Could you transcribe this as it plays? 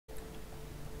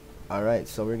Alright,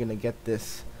 so we're gonna get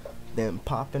this thing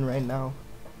popping right now.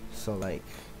 So like,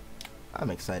 I'm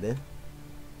excited.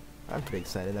 I'm pretty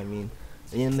excited. I mean,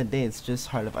 at the end of the day, it's just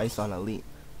Heart of Ice on Elite.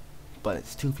 But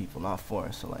it's 2 people, not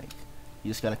 4. So like,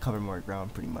 you just gotta cover more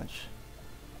ground pretty much.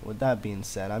 With that being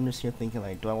said, I'm just here thinking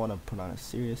like, do I want to put on a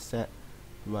serious set?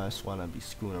 Do I just want to be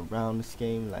screwing around this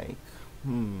game? Like,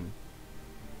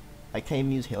 I can't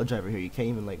even use Hail Driver here. You can't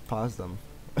even like pause them.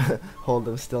 Hold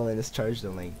them still and just charge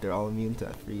them. Like, they're all immune to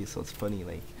freeze, so it's funny.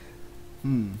 Like,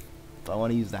 do I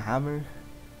want to use the hammer?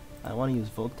 I want to use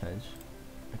voltage.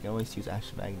 I can always use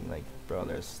Ash of Agony. Like, bro,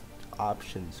 there's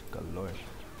options galore.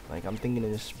 Like, I'm thinking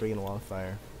of just spraying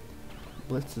wildfire.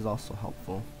 Blitz is also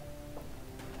helpful.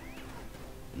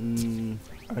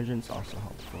 Argent's also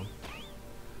helpful.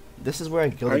 This is where a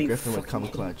Gilded Griffin would come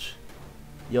clutch.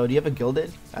 Yo, do you have a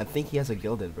Gilded? I think he has a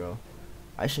Gilded, bro.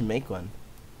 I should make one.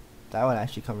 That would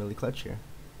actually come really clutch here.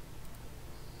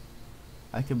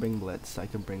 I could bring Blitz. I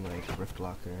could bring like Rift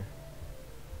Locker.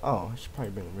 Oh, I should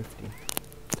probably bring Rifty.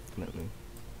 Definitely.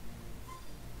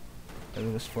 Let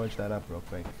me just forge that up real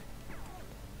quick.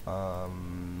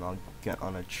 I'll get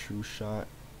on a True Shot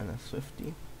and a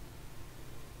Swifty.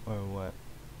 Or what?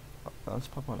 Let's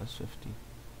pop on a Swifty.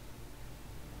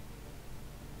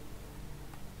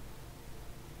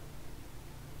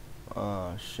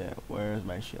 Oh shit, where's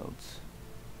my shields?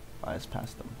 I just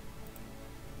passed them.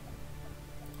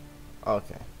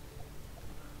 Okay.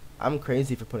 I'm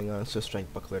crazy for putting on Swift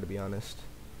Strike Buckler, to be honest.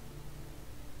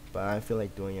 But I feel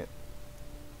like doing it.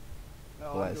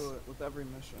 No, I do it with every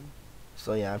mission.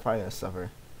 So yeah, I'm probably gonna suffer.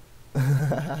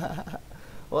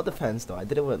 Well, it depends though. I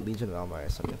did it with Legion of Almire,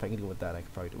 so if I can do it with that, I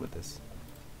could probably do it with this.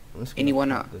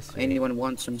 Anyone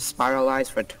want some Spiral Eyes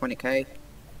for 20k?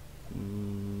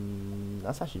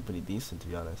 That's actually pretty decent, to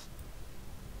be honest.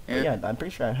 Yeah. But yeah, I'm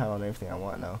pretty sure I have on everything I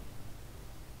want now.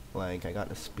 Like, I got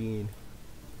the speed.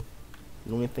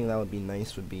 The only thing that would be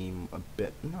nice would be a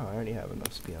bit... No, I already have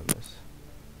enough speed on this.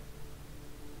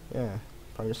 Yeah,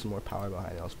 probably just some more power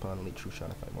behind it. I'll just put on Elite True Shot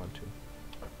if I want to.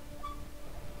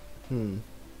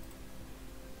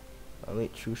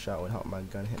 Elite True Shot would help my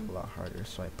gun hit a lot harder,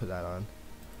 so I put that on.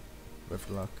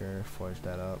 Rift Locker, forge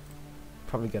that up.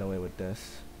 Probably get away with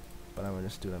this, but I'm gonna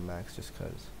just do the max just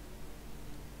cause.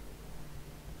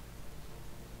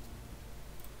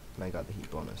 And I got the heat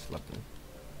bonus, luckily.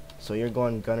 So you're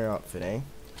going gunner outfit, eh?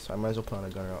 So I might as well put on a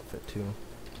gunner outfit too.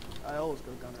 I always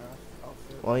go gunner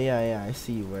outfit. Well, yeah, I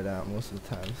see you wear that most of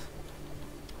the times.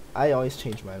 I always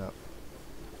change mine up.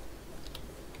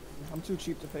 I'm too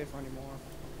cheap to pay for anymore.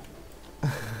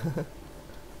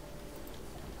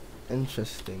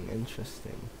 Interesting.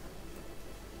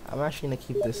 I'm actually gonna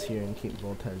keep this here and keep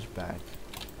voltage back.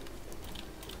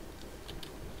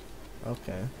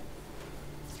 Okay.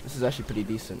 This is actually pretty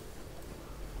decent.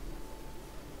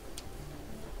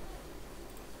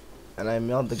 And I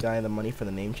mailed the guy the money for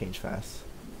the name change fast.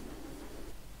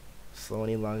 So when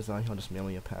he logs on, he'll just mail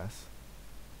me a pass.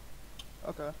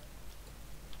 Okay.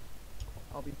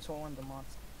 I'll be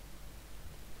Torn-The-Monsta.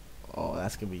 Oh,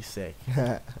 that's gonna be sick.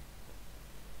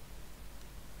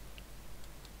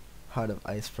 Heart of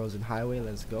Ice Frozen Highway,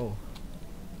 let's go.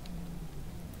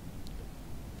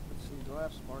 Let's see, do I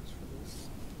have sparks for this?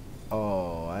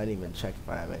 Oh, I didn't even check if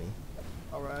I have any.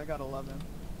 Alright, I got 11.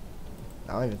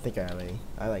 I don't even think I have any.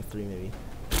 I have like 3 maybe.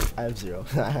 I have 0.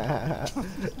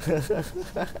 This is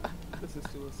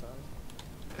suicide.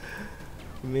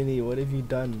 Mini, what have you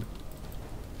done?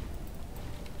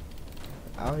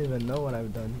 I don't even know what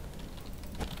I've done.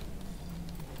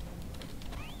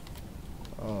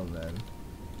 Oh man.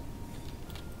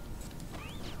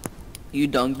 You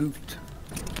done goofed.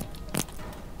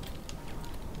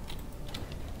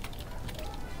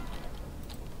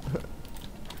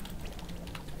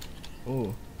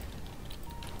 Ooh.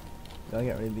 Gotta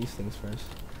get rid of these things first.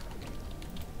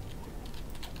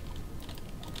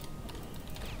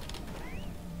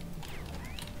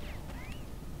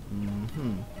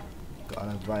 Got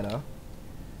a Vita.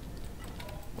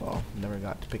 Well, never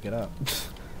got to pick it up.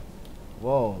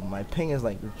 Whoa, my ping is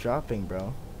like dropping,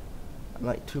 bro. I'm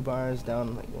like 2 bars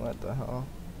down, like what the hell?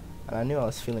 And I knew I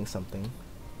was feeling something.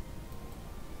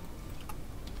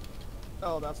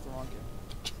 Oh, that's the wrong game.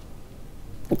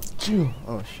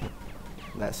 Oh shit.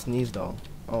 That sneeze though.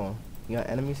 Oh, you got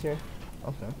enemies here?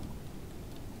 Okay.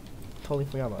 Totally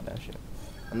forgot about that shit.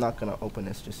 I'm not gonna open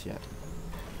this just yet.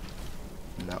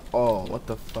 No. Oh, what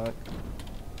the fuck?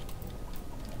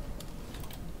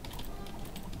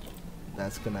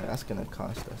 That's gonna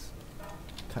cost us.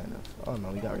 Kind of. Oh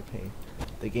no, we got repaid.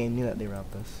 The game knew that they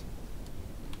robbed us.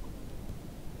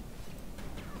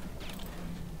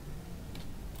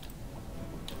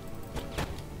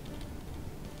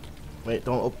 Wait,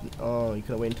 don't open. Oh, you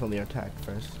could wait until they attack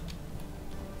first.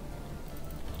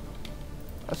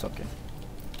 That's okay.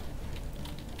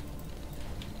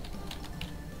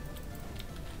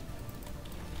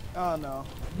 Oh no.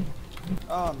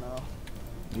 Oh no.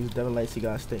 These devil lights, you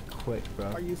gotta stay quick, bro.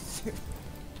 Are you serious?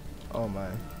 Oh my.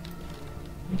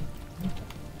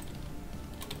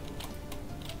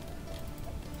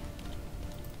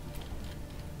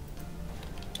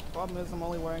 Problem is, I'm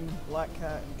only wearing Black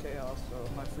Cat and Chaos, so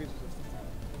my freeze resistance.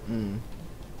 Mm.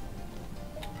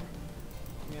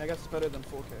 I mean, I guess it's better than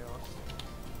full Chaos.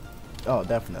 Oh,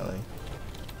 definitely.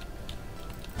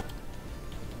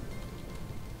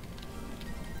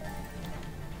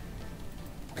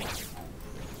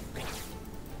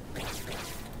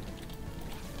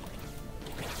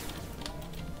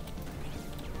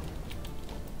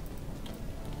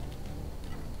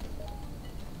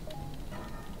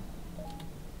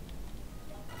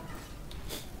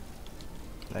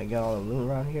 I got all the loot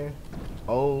around here.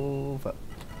 Oh, fuck.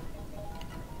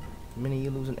 Mini,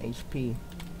 you losing HP.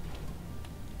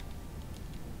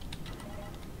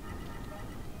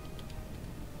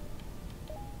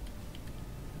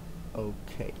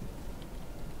 Okay.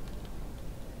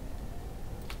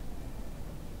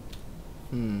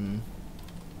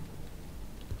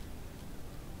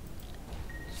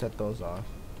 Set those off.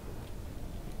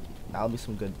 That'll be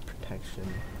some good protection.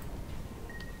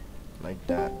 Like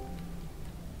that.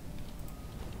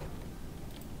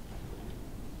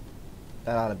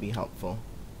 That ought to be helpful.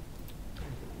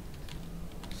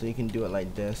 So you can do it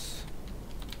like this.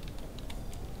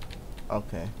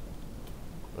 Okay.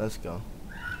 Let's go.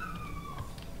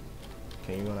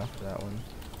 Okay, you're going after that one.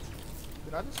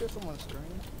 Did I just hear someone scream?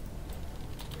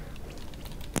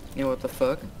 You know what the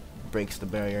fuck? Breaks the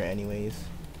barrier anyways.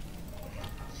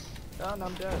 God,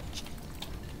 I'm dead.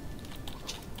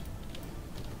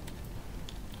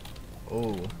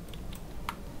 Oh.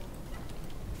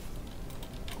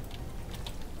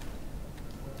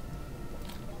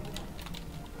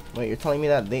 Wait, you're telling me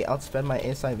that they outsped my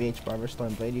SIVH Barber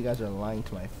Storm Blade? You guys are lying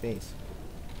to my face.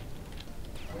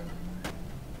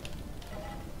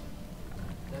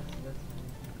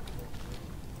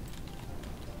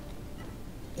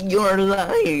 You're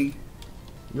lying.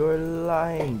 You're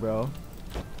lying, bro.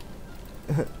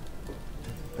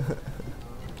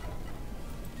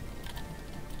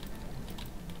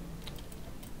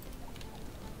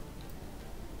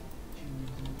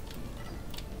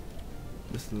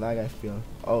 This lag I feel.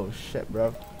 Oh shit,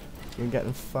 bro. You're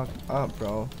getting fucked up,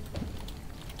 bro.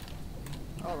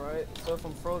 Alright, so if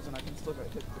I'm frozen, I can still get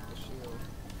hit with the shield.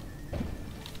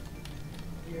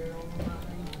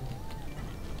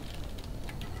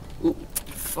 Ooh,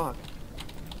 fuck.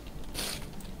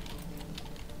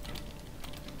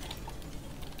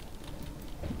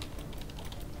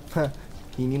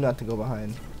 He knew not to go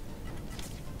behind.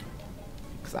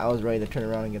 Cause I was ready to turn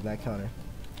around and get that counter.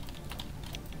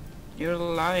 You're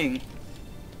lying.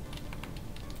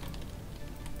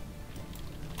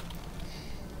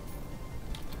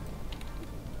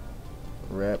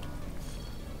 Rip.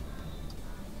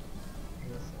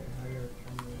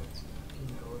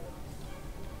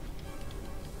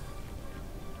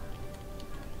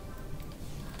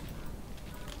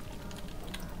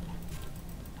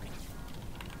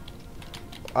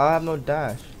 I have no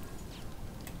dash.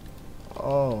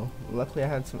 Oh, luckily I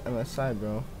had some MSI,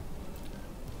 bro.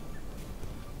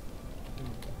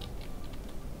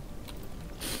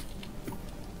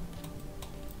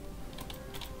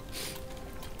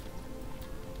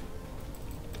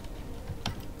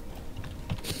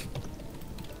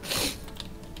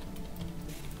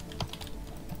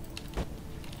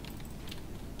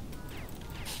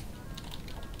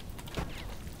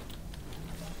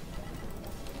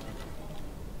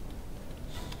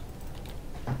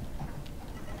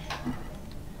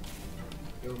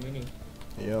 Yo, Mini,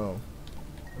 Yo.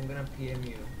 I'm gonna PM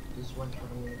you. Just one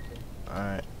minute.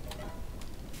 Alright.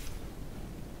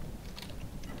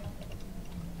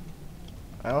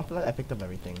 I don't feel like I picked up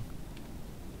everything.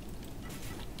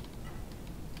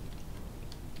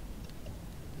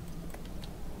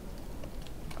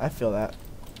 I feel that.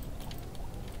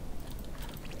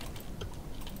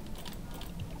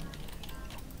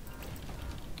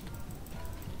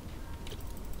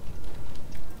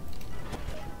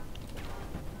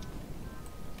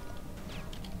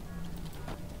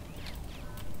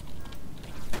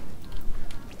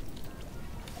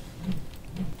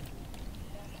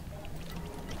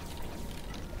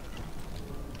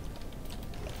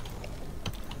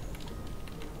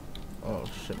 Oh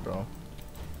shit, bro.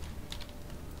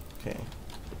 Okay.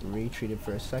 Retreated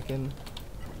for a second.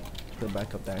 Put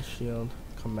back up that shield.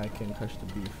 Come back in, crush the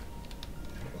beef.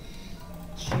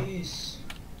 Jeez. Peace.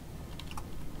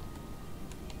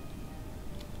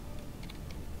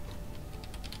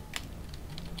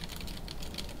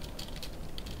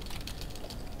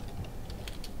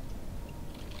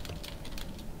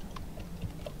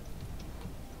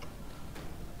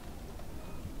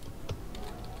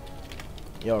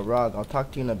 Yo, Rog, I'll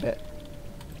talk to you in a bit.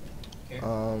 Okay.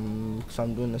 So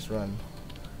I'm doing this run.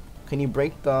 Can you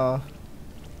break the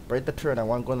turret? I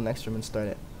want to go to the next room and start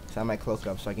it. So I might cloak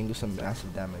up so I can do some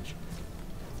massive damage.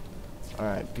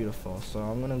 Alright, beautiful. So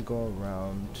I'm gonna go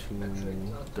around to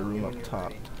the room up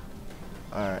top.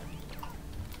 Alright.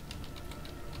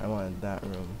 I wanted that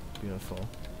room. Beautiful.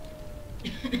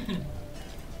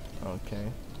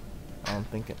 Okay. I don't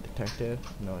think it detected.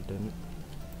 No, it didn't.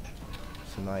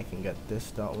 So now I can get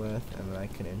this dealt with, and then I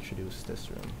can introduce this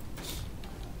room.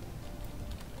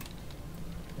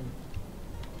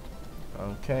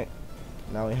 Okay.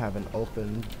 Now we have an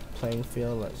open playing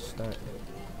field. Let's start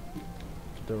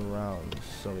the rounds.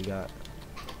 So we got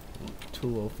 2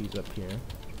 Wolfies up here.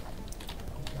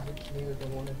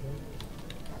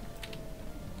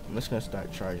 I'm just gonna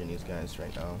start charging these guys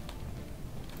right now.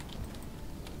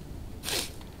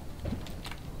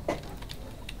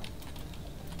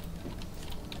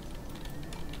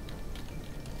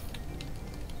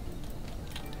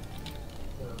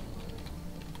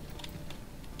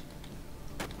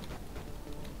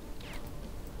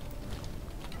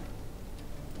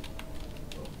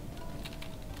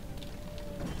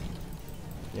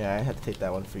 Yeah, I had to take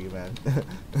that one for you, man.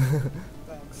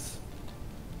 Thanks.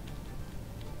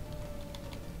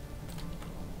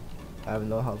 I have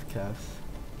no health caps.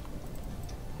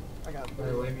 I got By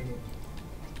the way,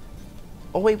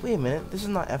 Oh wait a minute. This is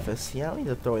not FSC. I don't need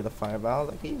to throw away the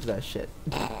fireballs. I can use that shit.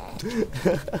 I'm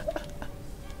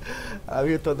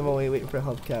gonna throw them away waiting for a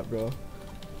health cap, bro.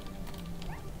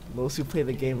 Most who play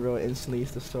the game, bro, instantly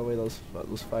used to throw away those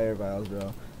fireballs,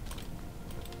 bro.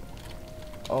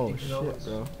 Oh you can shit, always,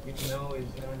 bro. You can always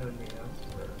join on me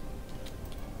after.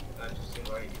 I just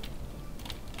invite you.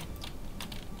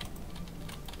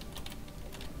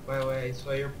 By the way, I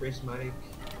saw your prismatic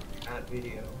ad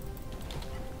video.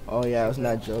 Oh yeah, it was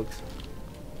not jokes.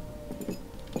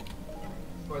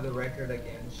 For the record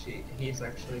again, he's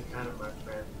actually kind of my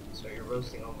friend. So you're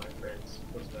roasting all my friends.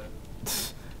 What's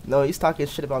that? No, he's talking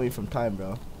shit about me from time,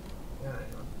 bro. Yeah, I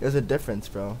know. There's a difference,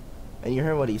 bro. And you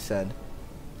heard what he said.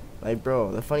 Like,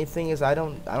 bro, the funny thing is I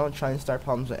don't try and start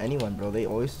problems with anyone, bro. They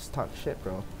always just talk shit,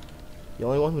 bro. The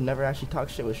only one who never actually talked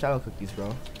shit was Shadow Cookies,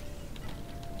 bro.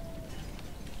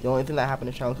 The only thing that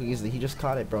happened to Shadow Cookies is that he just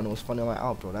caught it, bro, and it was funny on my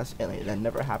out, bro. That's it. Like, that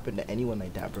never happened to anyone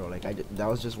like that, bro. Like, that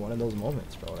was just one of those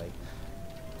moments, bro.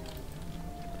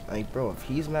 Like, bro, if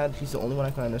he's mad, he's the only one I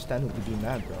can understand who could be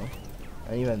mad, bro.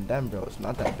 And even then, bro, it's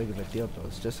not that big of a deal, bro.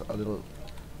 It's just a little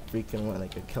freaking, what,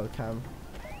 like a kill cam.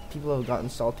 People have gotten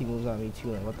salty moves on me too,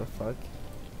 like, what the fuck?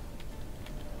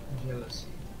 Jealousy.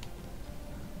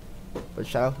 But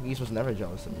Shadow Cookies was never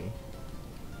jealous of me.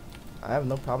 I have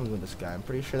no problems with this guy. I'm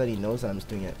pretty sure that he knows that I'm just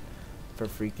doing it for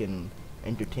freaking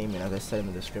entertainment, as I said in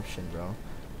the description, bro.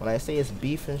 When I say it's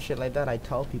beef and shit like that, I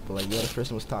tell people, like, yo, this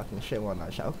person was talking shit,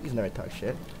 whatnot. Shadow Cookies never talk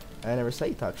shit. I never say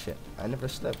he talk shit. I never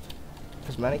slipped.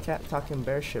 Prismatic Cat talking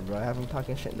bear shit, bro. I have him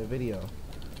talking shit in the video.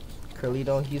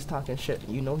 Curlito, he's talking shit.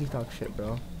 You know he talks shit,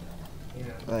 bro. Yeah.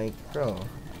 Like, bro.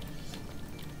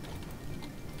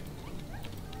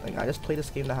 Like, I just play this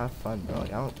game to have fun, bro.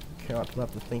 Like, I don't care what people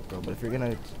have to think, bro. But if you're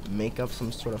gonna make up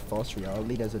some sort of false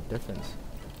reality, there's a difference.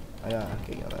 I gotta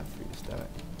get you on that freeze, damn it.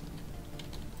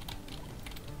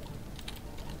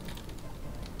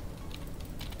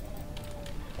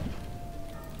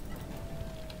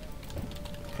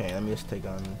 Okay, let me just take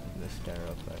on this guy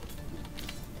real quick.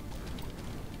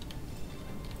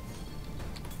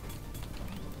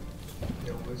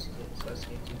 Yo, Whiskey is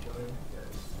asking to join.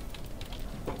 Yes.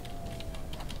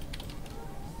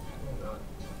 Oh god.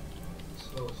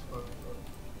 Slow as fuck, bro.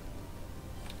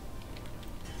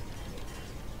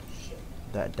 Shit.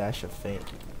 That dash of fate.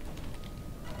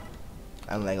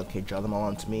 I'm like, okay, draw them all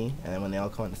onto me, and then when they all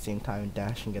come at the same time,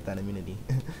 dash and get that immunity.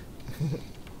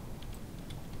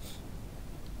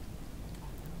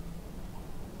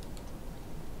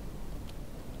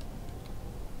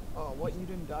 Oh, what? You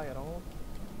didn't die at all?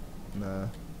 Nah.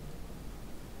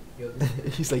 Yo,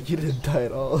 this He's like, you didn't die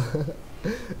at all.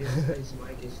 guy's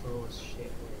mic is slow as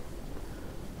shit.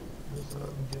 This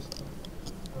one just.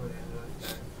 Oh, yeah, not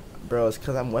that. Bro, it's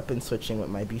cause I'm weapon switching with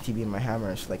my BTB and my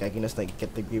hammer, so like I can just like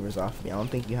get the grievers off me. I don't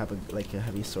think you have a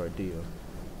heavy sword, do you?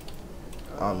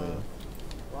 On me.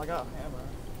 Well, I got a hammer.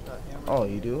 Got a hammer. Oh,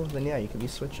 you do? Then yeah, you could be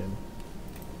switching.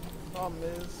 Problem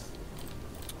is,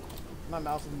 my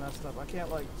mouse is messed up. I can't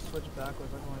like switch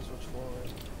backwards. I can only switch forward.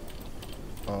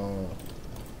 Oh.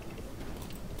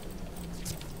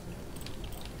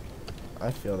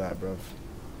 I feel that, bro.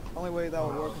 Only way that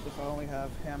would work is if I only have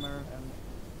hammer and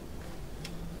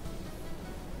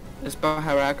This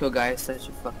Paharako guy is such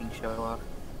a fucking show off.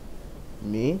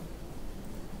 Me?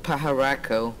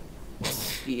 Paharako.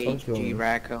 Don't kill me. PHG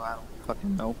Racco, I don't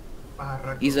fucking know.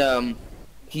 Paharako.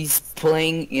 He's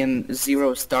playing in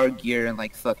 0-star gear and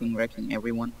like fucking wrecking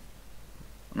everyone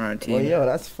on our team. Well, yo,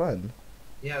 that's fun.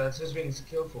 Yeah, that's just being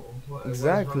skillful.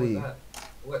 Exactly.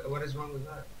 What is wrong with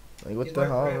that? Like, what He's the my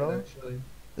hell, friend, bro? actually.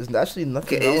 There's actually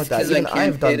nothing Okay, wrong it's with that. 'cause I Even can't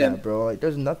I've done hit him. that, bro. Like,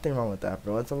 there's nothing wrong with that,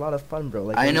 bro. It's a lot of fun, bro.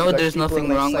 Like, I when you know got there's people nothing in,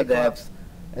 like, wrong with that. Cyclops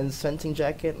and Sensing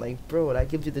Jacket, like, bro, that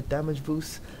gives you the damage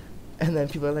boost. And then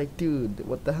people are like, dude,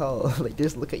 what the hell? Like, they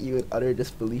just look at you in utter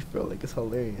disbelief, bro. Like, it's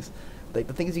hilarious. Like,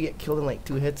 the thing is, you get killed in like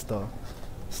 2 hits, though.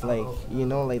 It's like, you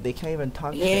know, like, they can't even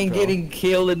talk He shit, ain't bro. getting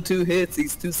killed in 2 hits,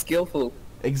 he's too skillful.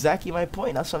 Exactly my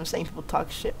point. That's what I'm saying. People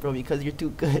talk shit, bro, because you're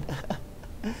too good.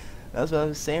 That's what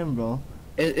I'm saying, bro.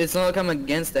 It's not like I'm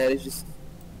against that, it's just,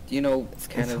 you know, it's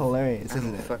kind It's of hilarious, I don't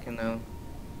isn't it? fucking know.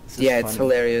 It's just Yeah, it's funny.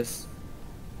 hilarious.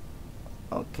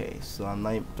 Okay, so I'm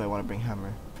not. Do I want to bring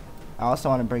hammer? I also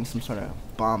want to bring some sort of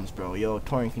bombs, bro. Yo,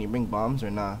 Torn, can you bring bombs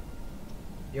or nah?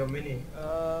 Yo, Mini.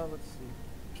 let's see.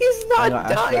 He's I not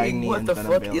got Ash dying, Agni what and the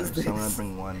Venom fuck Baylor, is this? so I'm gonna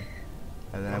bring one,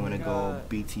 and then I'm gonna go got-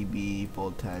 BTB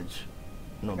voltage.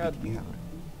 No, I got BTB hammer.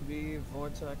 V,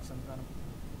 Vortex, and Venom.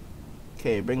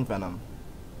 Okay, bring Venom.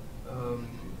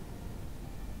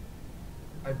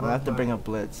 I I'll have to bring a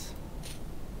blitz.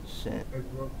 Shit.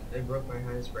 I broke my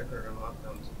highest record on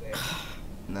lockdown today.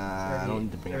 Nah, I don't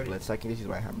need to bring a 30. blitz. I can just use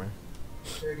my hammer.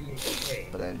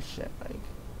 38K. But then shit, like,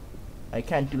 I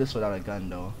can't do this without a gun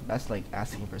though. That's like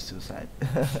asking for suicide.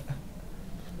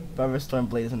 Forever Storm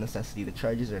Blade is a necessity. The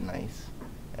charges are nice,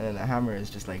 and then the hammer is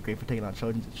just like great for taking out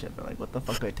Trojans and shit. But like, what the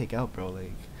fuck do I take out, bro?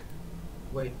 Like,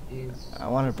 Wait, is I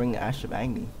want to bring the Ash of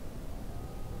Agni.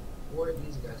 who are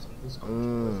these guys on Discord?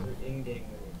 Mm. What's their in-game name?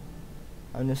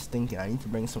 I'm just thinking I need to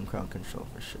bring some crowd control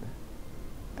for sure.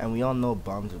 And we all know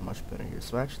bombs are much better here.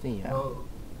 So actually, yeah, Oh,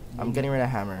 I'm getting rid of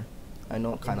hammer. I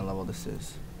know what kind of level this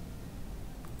is.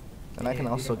 And I can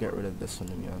Yeah, also yeah. get rid of this one,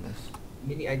 to be honest.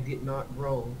 Mini, I did not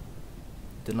roll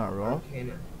Did not roll?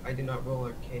 Arcana. I did not roll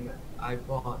Arcana. I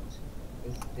bought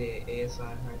the ASI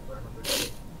high for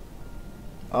 100K.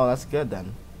 Oh, that's good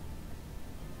then.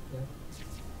 Yeah.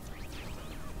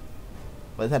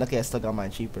 But technically, I still got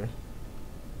mine cheaper.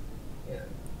 Yeah.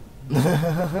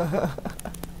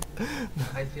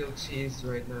 I feel cheesed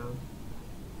right now.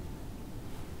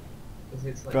 'Cause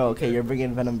it's like Bro, you okay, gotta- you're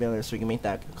bringing Venom Baylor so we can make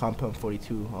that Compound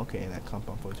 42. Okay, that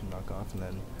Compound 42 knockoff. And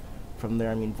then from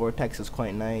there, I mean, Vortex is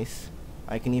quite nice.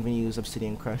 I can even use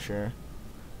Obsidian Crusher.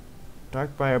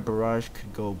 Darkbriar Barrage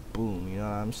could go boom, you know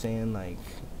what I'm saying? Like,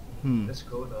 Let's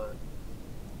go, dog.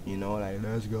 you know, like,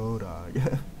 let's go, dog.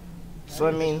 So,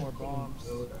 I need mean, more bombs.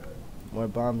 Go, dog. more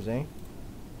bombs, eh?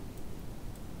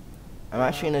 I'm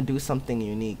actually gonna do something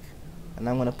unique. And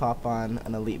I'm gonna pop on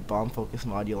an elite bomb focus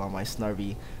module on my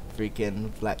Snarby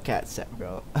freaking Black Cat set,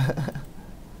 bro. So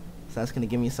that's gonna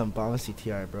give me some bomb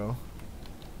CTR, bro.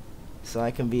 So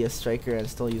I can be a striker and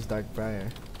still use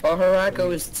Darkbriar.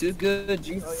 Paharako is too good,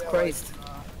 Jesus Oh, yeah, Christ. Like,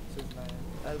 what's his name?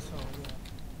 That's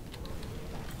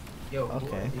Yo, who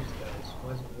Okay. are these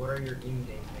guys? What are your in-game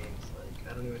names? Like,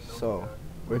 I don't even know. So,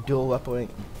 we're dual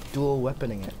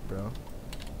weaponing it, bro.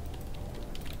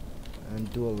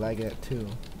 And dual legging it too.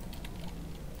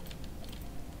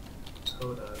 Let's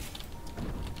go, dog.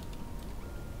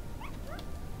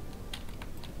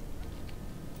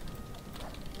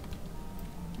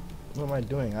 What am I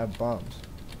doing? I have bombs.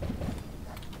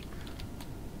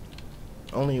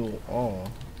 Only, oh,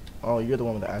 you're the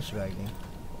one with the Ash of Agni.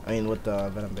 I mean, with the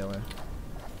Venom Baylor.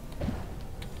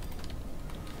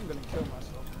 I'm gonna kill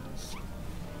myself in this.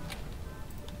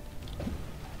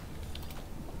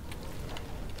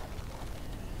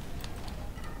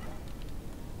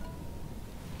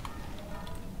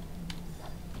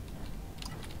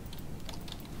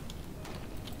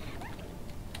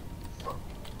 Fuck.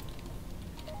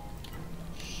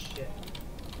 Shit.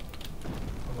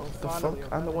 The Finally,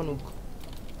 fuck? I'm the one who.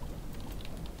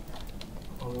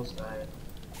 Almost died.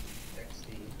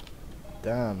 XD.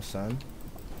 Damn, son.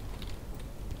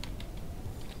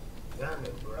 Damn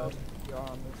it, bro.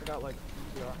 I forgot like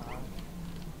PR high.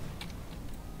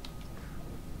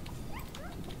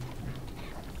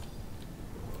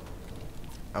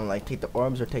 I'm like, take the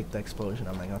orbs or take the explosion.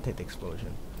 I'm like, I'll take the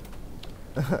explosion.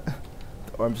 The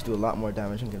orbs do a lot more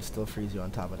damage and can still freeze you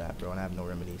on top of that, bro. And I have no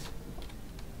remedies.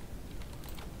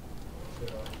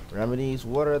 Yeah. Remedies?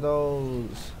 What are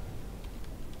those?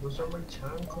 Those are my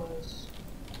chanclas.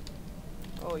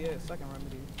 Oh yeah, second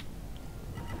remedy.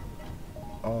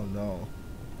 Oh no.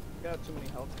 Got too many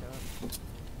health caps.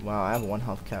 Wow, I have 1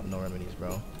 health cap, no remedies,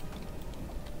 bro.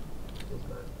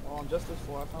 Well, on Justice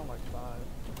 4, I found like 5.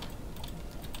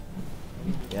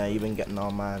 Yeah, you've been getting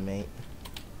all mine, mate.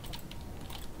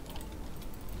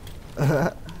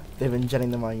 They've been jetting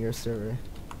them on your server.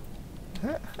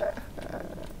 Oh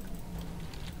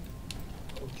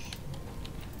shit.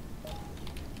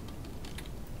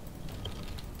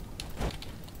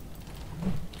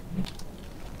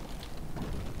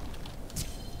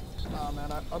 Nah,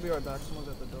 man, I'll be right back. Someone's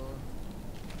at the door.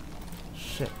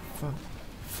 Shit,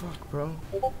 fuck, bro.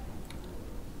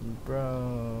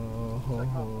 Bro.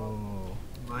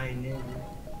 My nigga.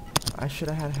 I should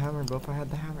have had hammer, bro. If I had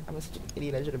the hammer, I'm such an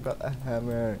idiot. I should have brought the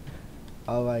hammer.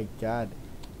 Oh my god.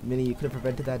 Mini, you could have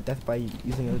prevented that death by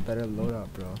using a better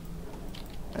loadout, bro.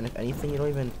 And if anything, you don't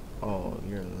even... Oh,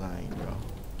 you're lying, bro.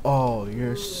 Oh,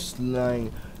 you're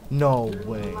lying. No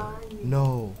way.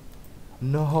 No.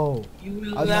 No.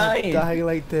 You I'm lying. not dying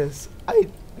like this.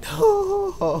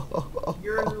 No.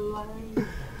 You're lying.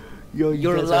 Yo, you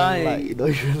You're guys are lying. No,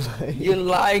 you're lying. You're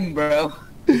lying, bro.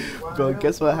 Bro,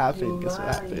 guess what Why happened? you Guess what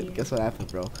happened? lying? Guess what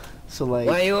happened, bro? So like,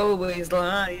 Why you always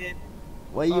lying?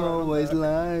 why you Oh, always God.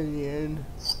 lying?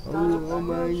 Oh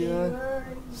my god.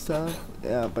 Stop.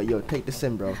 Yeah, but yo, take this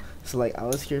in, bro. So like, I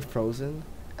was here frozen,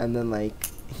 and then like,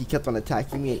 he kept on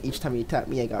attacking me, and each time he attacked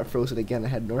me, I got frozen again. I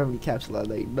had no remedy capsule. I was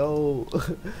like, no.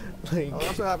 Like, Oh,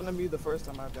 that's what happened to me the first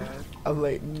time I died. I'm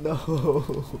like, no.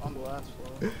 On the last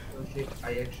floor.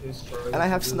 I actually started And I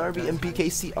have to do Snarby and that.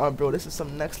 BKC on, bro. This is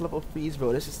some next level freeze,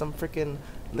 bro. This is some freaking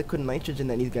liquid nitrogen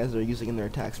that these guys are using in their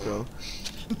attacks, bro.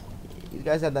 These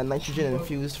guys have that nitrogen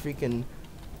infused freaking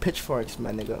pitchforks,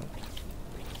 my nigga.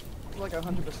 It's like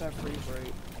 100% freeze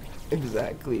rate.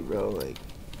 Exactly, bro. Like,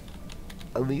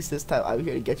 at least this time I'm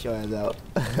here to get your ass out.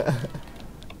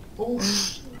 Oh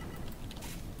shit.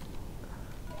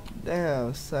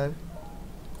 Damn, son.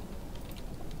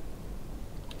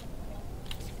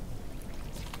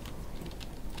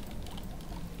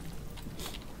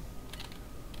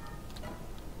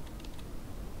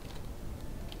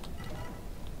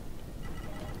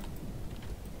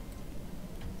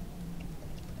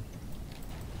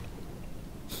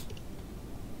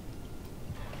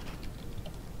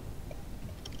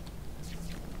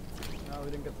 No,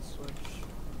 we didn't get the switch.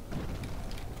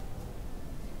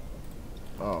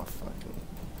 Oh, fuck me.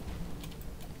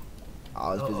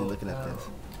 I was busy Uh-oh, looking at this.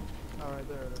 Alright,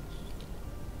 there it is.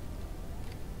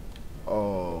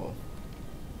 Oh.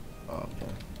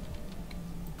 Okay.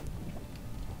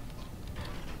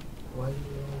 Why you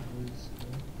always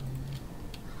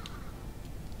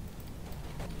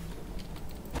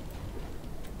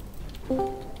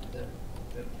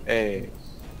Hey.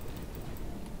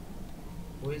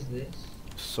 Who is this?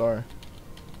 Sorry.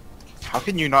 How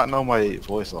can you not know my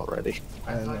voice already?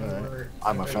 I know, right?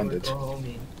 I'm I thought you were offended.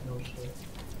 homie. No shit.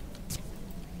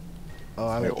 Oh,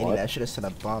 I'm Wait, an idiot. what? I should have set a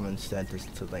bomb instead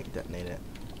just to like detonate it.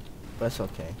 But it's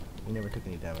okay. We never took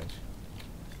any damage.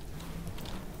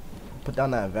 Put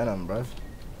down that venom, bruv.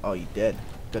 Oh, you did.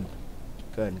 Good.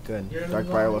 Good, good. You're Dark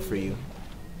Briar will for lying. you.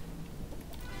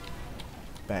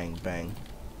 Bang, bang.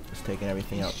 Just taking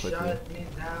everything out quickly. Shut me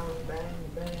down, bang,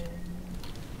 bang.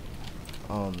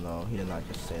 Oh no, he did not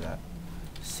just say that.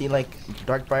 See, like,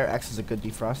 Dark Briar acts as a good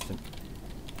defrostant.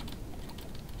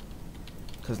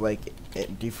 Cause like,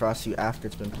 it defrosts you after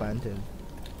it's been planted.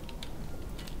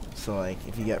 So like,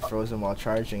 if you get frozen while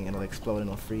charging, it'll explode and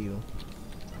it'll free you.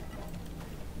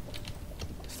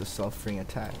 It's the self-freeing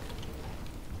attack.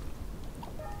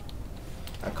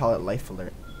 I call it life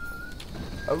alert.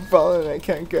 I'm falling, I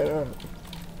can't get up.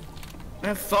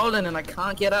 I'm falling and I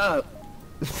can't get up.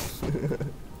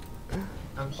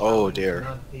 I'm Oh, sorry, dear.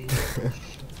 not paying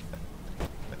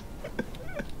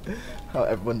How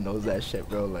everyone knows that shit,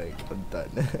 bro. Like, I'm done.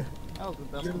 That was the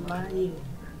best You're one. lying.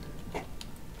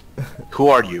 Who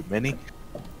are you, Mini?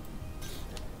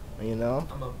 You know?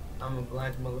 I'm a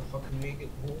black motherfucking nigga.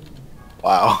 Ooh.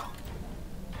 Wow.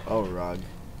 Oh, Rog.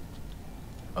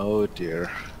 Oh dear.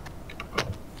 a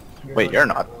Wait, you're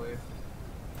black not. boy.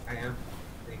 I am.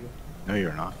 Nigga. No,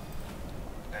 you're not.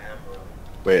 I am wrong.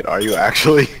 Wait, are you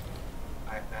actually?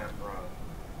 I am wrong.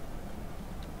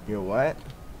 You're what?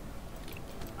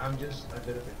 I'm just a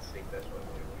bit of a sick, that's what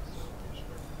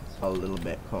I'm A little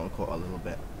bit, quote unquote, a little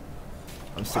bit.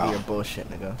 I'm sick of Wow. your bullshit,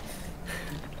 nigga.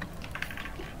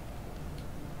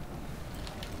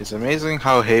 It's amazing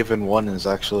how Haven 1 is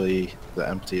actually the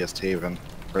emptiest Haven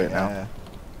right now. Yeah.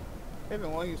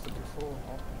 Haven 1 used to be full.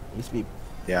 Used to be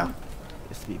Yeah.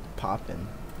 popping.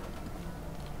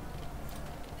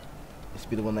 Used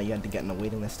to be the one that you had to get in a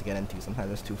waiting list to get into.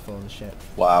 Sometimes it's too full and shit.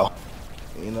 Wow.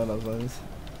 You know those ones?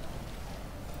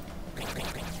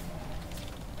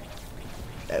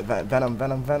 Venom.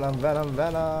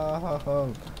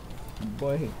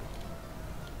 Boy.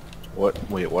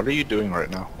 What? Wait, what are you doing right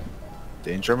now?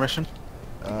 Danger mission?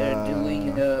 They're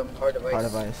doing hard device. Hard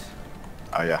device.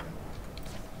 Oh yeah.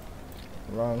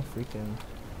 Wrong freaking.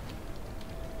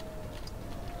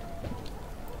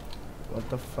 What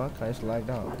the fuck? I just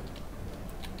lagged out.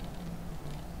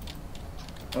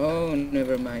 Oh,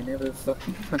 never mind. Never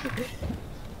fucking mind.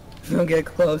 Don't get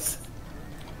close.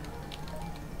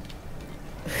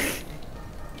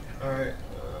 Alright,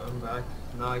 I'm back.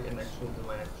 Now I can actually do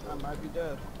my I actual. might be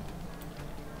dead.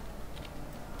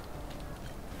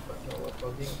 But no, what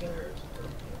fucking cares?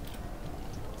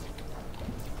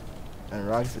 And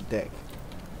Rog's a dick.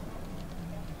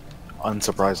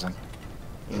 Unsurprising.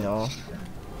 You know?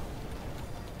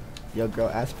 Your girl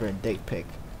asked for a dick pic,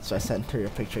 so I sent her a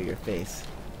picture of your face.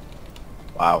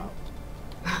 Wow.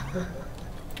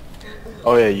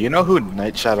 Oh yeah, you know who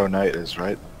Night Shadow Knight is,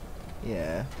 right?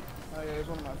 Yeah. Oh yeah, he's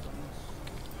one of my friends.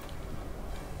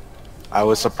 I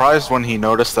was surprised when he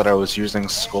noticed that I was using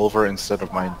Skulver instead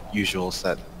of my usual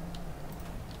set.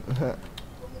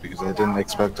 Because I didn't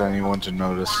expect anyone to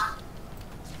notice.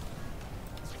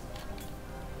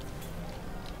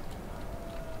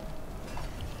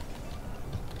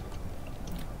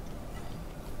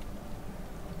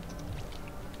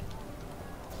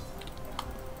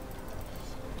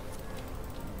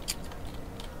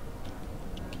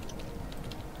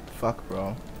 Fuck,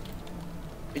 bro.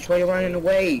 Bitch, why you running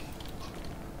away?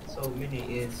 So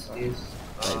Mini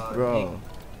Like, bro.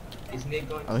 Nick, is Nick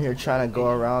going I'm here trying to go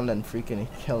around and freaking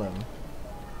kill him.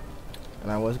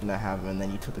 And I was gonna have him, and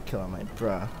then you took the kill. I'm like,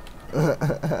 bruh.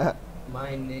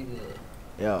 my nigga?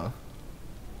 Yo.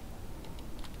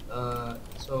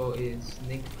 So is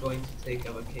Nick going to take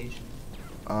a vacation?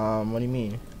 What do you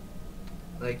mean?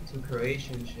 Like to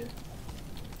Croatia and shit?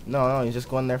 No, he's just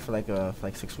going there for like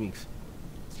 6 weeks.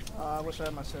 I wish I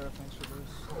had my seraphims for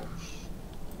this.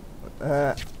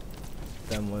 Oh shit.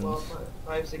 Them ones. Well,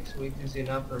 5-6 weeks is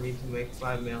enough for me to make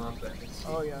 5 mil off that.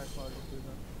 Oh yeah, I probably would do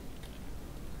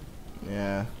that.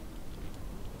 Yeah.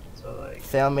 So like.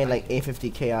 Say I made like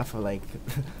 850k off of like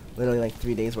literally like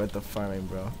 3 days worth of farming,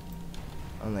 bro.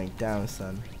 I'm like, damn,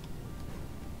 son.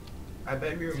 I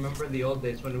bet you remember the old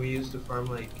days when we used to farm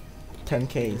like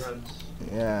 10Ks. runs.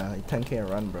 Yeah, like 10k a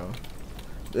run, bro.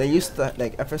 They used to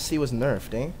like FSC was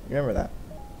nerfed, eh? You remember that?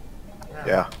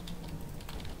 Yeah.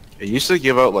 It used to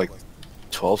give out like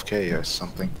 12k or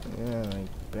something. Yeah,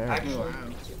 like barely. Actually,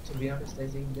 to be honest, I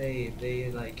think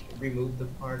they like removed the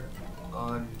part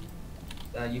on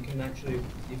that you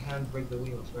can't break the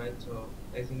wheels, right? So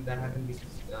I think that happened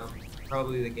because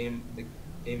probably the game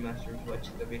masters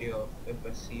watched the video of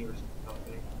FSC or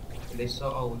something, and they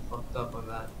saw, oh, we fucked up on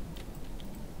that.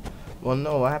 Well,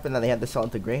 no, what happened that they had to sell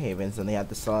it to Grey Havens, and they had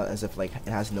to sell it as if like it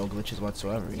has no glitches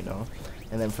whatsoever, you know.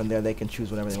 And then from there they can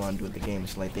choose whatever they want to do with the game.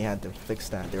 So like they had to fix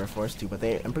that. They were forced to, but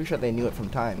I'm pretty sure they knew it from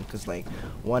time, because like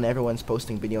one, everyone's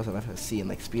posting videos of FSC and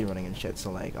like speedrunning and shit.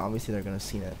 So like obviously they're gonna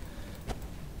see it.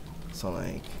 So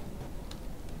like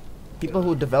people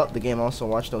who develop the game also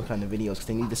watch those kind of videos because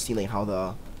they need to see like how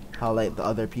like the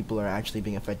other people are actually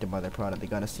being affected by their product. They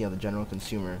gotta see how the general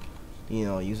consumer, you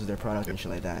know, uses their product and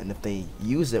shit like that. And if they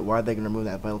use it, why are they gonna remove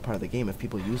that vital part of the game? If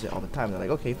people use it all the time, they're like,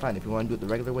 okay, fine. If you want to do it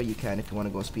the regular way, you can. If you want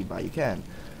to go speed buy, you can.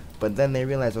 But then they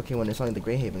realize, okay, when they're selling the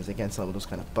Grey Havens, they can't sell with those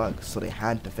kind of bugs, so they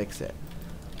had to fix it.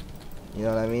 You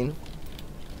know what I mean?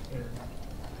 Yeah.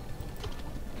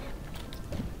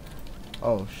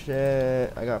 Oh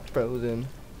shit! I got frozen.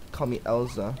 Call me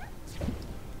Elsa.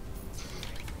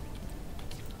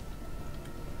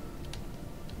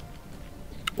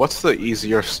 What's the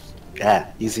easiest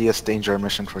danger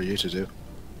mission for you to do?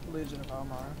 Legion of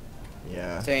Almar.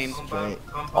 Yeah. Same. Straight.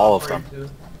 All of them. 42.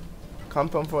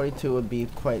 Compound 42 would be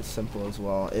quite simple as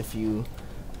well if you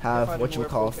have If I what didn't you would wear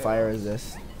call full fire chaos.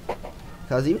 resist.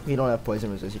 Because even if you don't have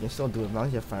poison resist, you can still do it as long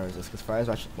as you have fire resist. Because fire is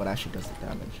what actually does the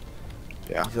damage.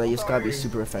 Yeah. So you just gotta be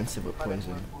super offensive with I didn't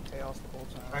poison. wear full chaos the whole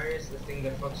time. Fire is the thing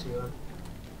that fucks you up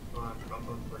on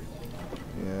Compound 42.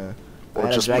 Yeah. Or I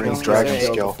had just a dragon bring skill dragon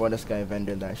skill skill. before this guy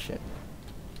vended that shit.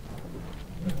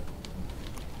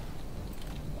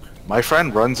 My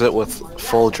friend runs it with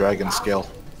full dragon skill.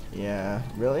 Yeah.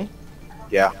 Really?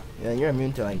 Yeah. Yeah, you're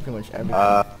immune to like pretty much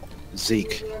everything.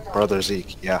 Zeke. Brother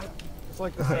Zeke, yeah. It's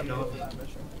like the I same know. for that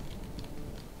mission.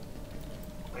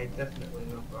 I definitely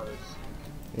know brothers.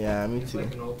 Yeah, me He's too.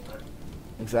 like an old man.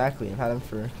 Exactly. I've had him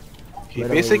for He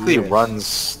literally basically years.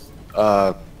 runs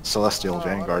Celestial Oh,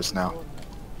 Vanguards now.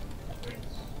 Nice.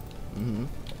 Mhm.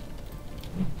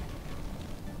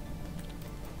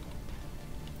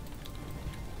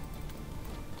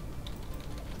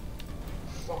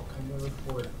 never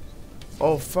fought.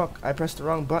 Oh fuck, I pressed the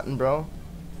wrong button, bro.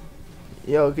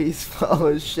 Yo, he's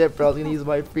oh shit, bro. I was gonna use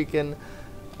my freaking.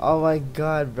 Oh my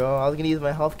god, bro. I was gonna use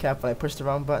my health cap, but I pushed the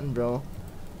wrong button, bro.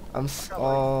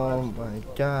 Oh my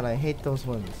god, I hate those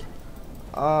ones.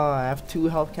 Oh, I have 2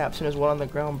 health caps and there's 1 on the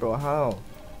ground, bro. How?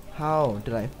 How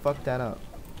did I fuck that up?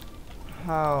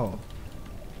 How?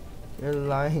 You're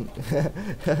lying.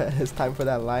 It's time for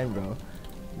that line, bro.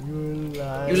 You're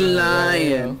lying. You're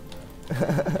lying.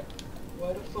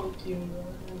 Why the fuck you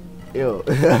lying? Ew.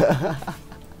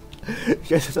 You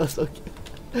guys are so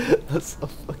cute. That's so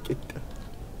fucking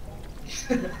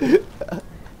dumb.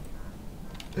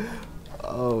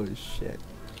 Oh shit.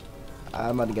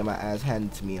 I'm about to get my ass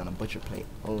handed to me on a butcher plate.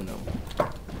 Oh no.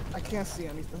 I can't see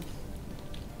anything.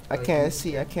 I can't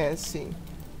see, I can't see.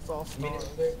 It's all Mini's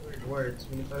stars.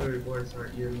 favorite words are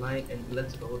you're lying and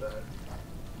let's go dog.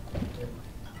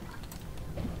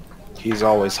 He's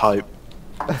always hype.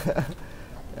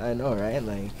 I know, right?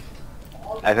 Like,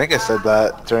 I think I said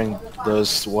that during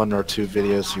those 1 or 2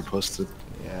 videos you posted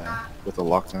yeah. with the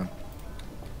lockdown.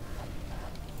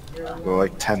 They were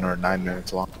like 10 or 9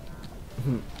 minutes long.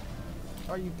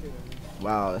 Are you kidding me?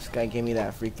 Wow, this guy gave me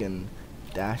that freaking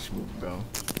dash move, bro.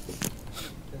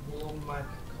 The whole Mac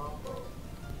combo.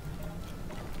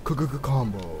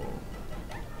 Combo.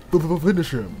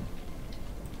 Finish him.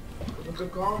 The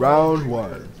combo. Round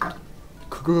 1.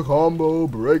 Combo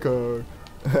breaker.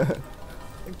 I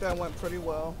think that went pretty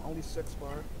well. Only 6 bar.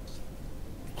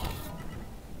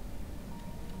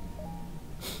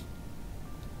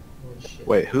 Oh, shit.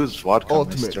 Wait, who's vodka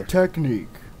Ultimate mister? technique.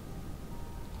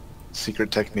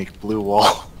 Secret technique, blue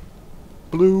wall.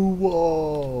 Blue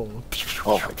wall.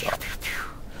 Oh my god.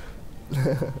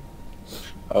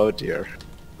 Oh dear.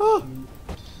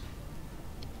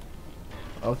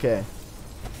 Okay.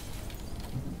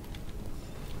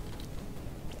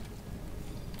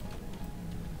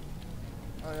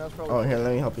 Oh, yeah, that's probably Oh, here,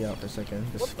 let me help you out for a second.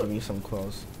 What Just the- give me some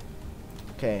clothes.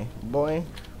 Okay, boy.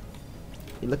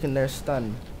 You looking there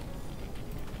stunned.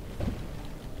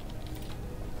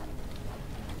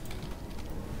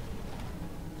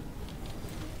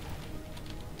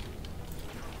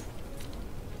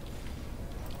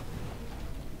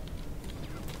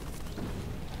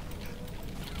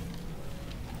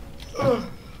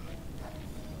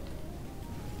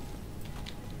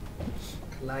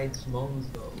 Clyde's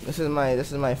Monsta. This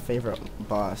is my favorite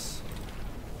boss.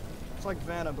 It's like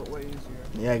Vanna, but way easier.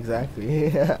 Yeah, exactly.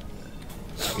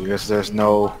 Because there's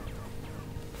no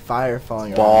Fire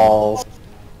falling. balls.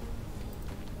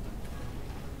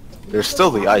 There's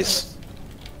still the ice,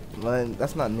 Well,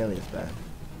 that's not nearly as bad.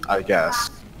 I guess.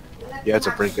 You had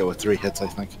to break it with 3 hits, I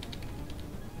think.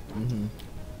 Mhm.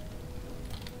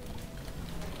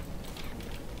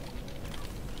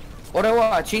 Ora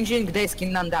wa, changing the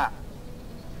skin nanda.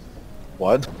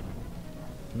 What?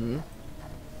 Hmm.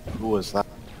 Who was that?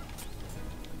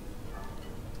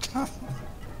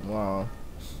 Wow.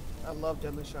 I love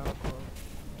Deadly Shadow Club.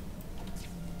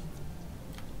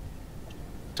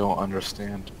 Don't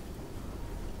understand.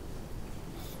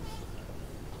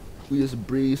 We just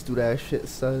breezed through that shit,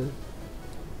 son.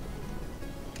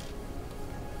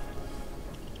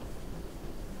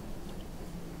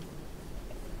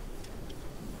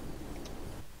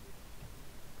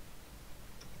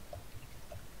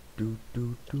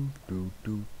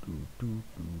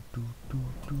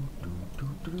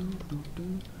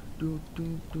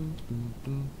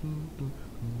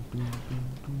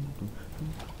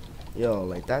 Yo,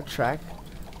 like that track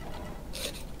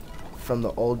from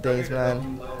the old days,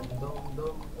 man.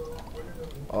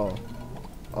 Oh,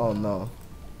 oh no.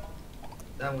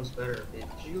 That one's better, Are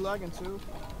bitch. you lagging too?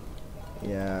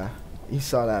 Yeah, you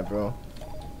saw that, bro.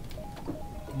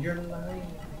 You're lying.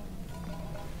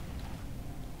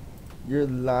 You're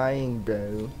lying,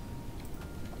 bro.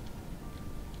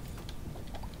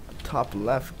 Top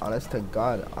left, honest to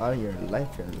God, on your life,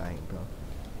 you're lying, bro.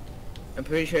 I'm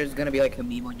pretty sure it's gonna be like a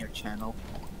meme on your channel.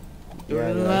 Yeah,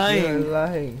 You're like, lying. You're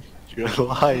lying. You're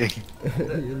lying.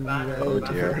 You're lying. Oh,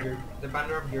 dear. The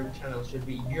banner of your channel should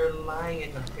be "You're lying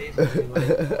in the face of me."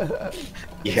 Like,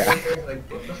 Yeah. like,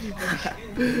 what the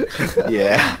fuck?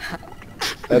 Yeah.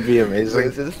 That'd be amazing.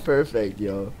 This is perfect,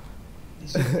 yo. You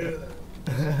should do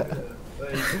that.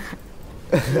 Like,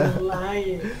 you're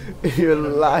lying. You're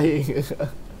lying.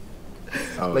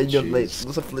 Oh, Like, yo, like,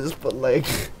 jeez. just put like,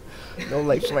 no,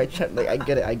 like for my chat, like I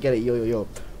get it, yo.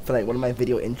 For like one of my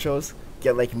video intros,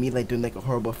 get like me like doing like a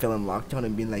horrible film in lockdown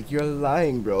and being like, you're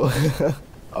lying, bro.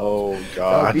 Oh That'd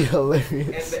god. be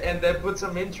hilarious. And then put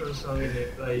some intro song in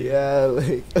it. Like, Yeah,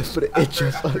 like put an intro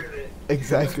after song. it.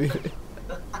 Exactly.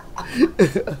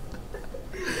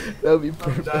 That'd be I'm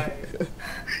perfect. dying.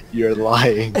 You're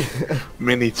lying.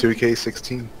 Mini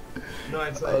 2K16. No,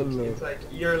 it's like Oh, no. it's like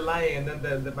you're lying, and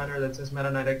then the banner that says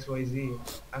Meta Knight XYZ.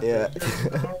 After Yeah.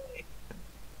 you're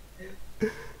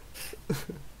lying.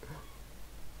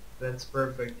 That's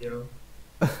perfect, yo.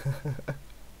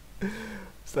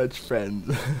 Such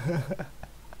friends.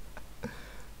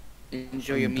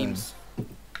 Enjoy your I'm done. memes.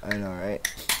 I know, right?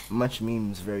 Much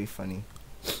memes, very funny.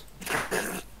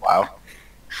 Wow.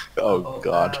 Oh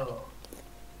god. Wow.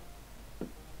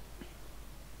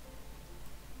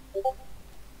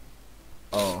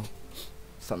 Oh,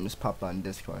 something just popped on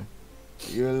Discord.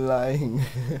 You're lying.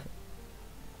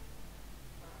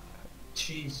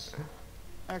 Jeez.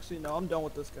 Actually, no, I'm done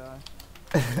with this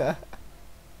guy.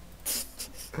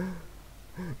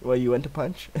 Well, you went to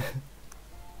punch?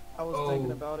 I was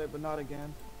thinking Oh. about it, but not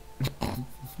again.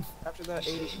 After that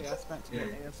 80k I spent to get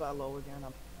ASI low again,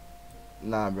 I'm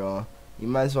Nah, bro. You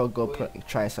might as well go Wait.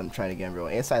 try it again, bro.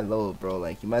 ASI low, bro.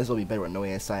 Like, you might as well be better with no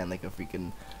ASI and like a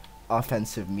freaking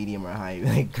offensive medium or high.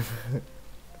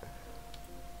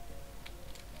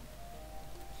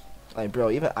 Like,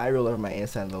 bro, even I roll over my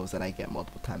ASI lows that I get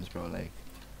multiple times, bro. Like,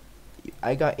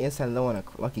 I got ASI low on a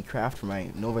lucky craft for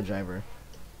my Nova driver.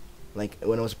 Like,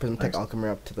 when it was Prism Tech Nice. Alchemy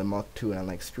up to the Mach 2, and I'm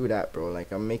like, screw that, bro. Like,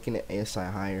 I'm making it ASI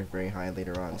higher, very high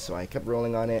later on. So I kept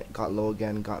rolling on it, got low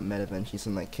again, got med eventually. So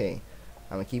I'm like, okay,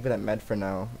 I'm gonna keep it at med for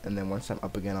now, and then once I'm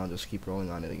up again, I'll just keep rolling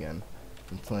on it again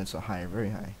until it's a higher, very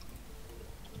high.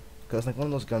 Cause like one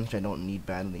of those guns which I don't need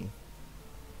badly,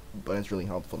 but it's really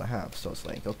helpful to have. So it's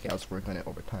like, okay, I'll just work on it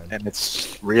over time. And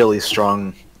it's really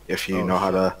strong if you Oh, know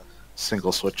how shit. to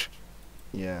single switch.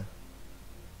 Yeah.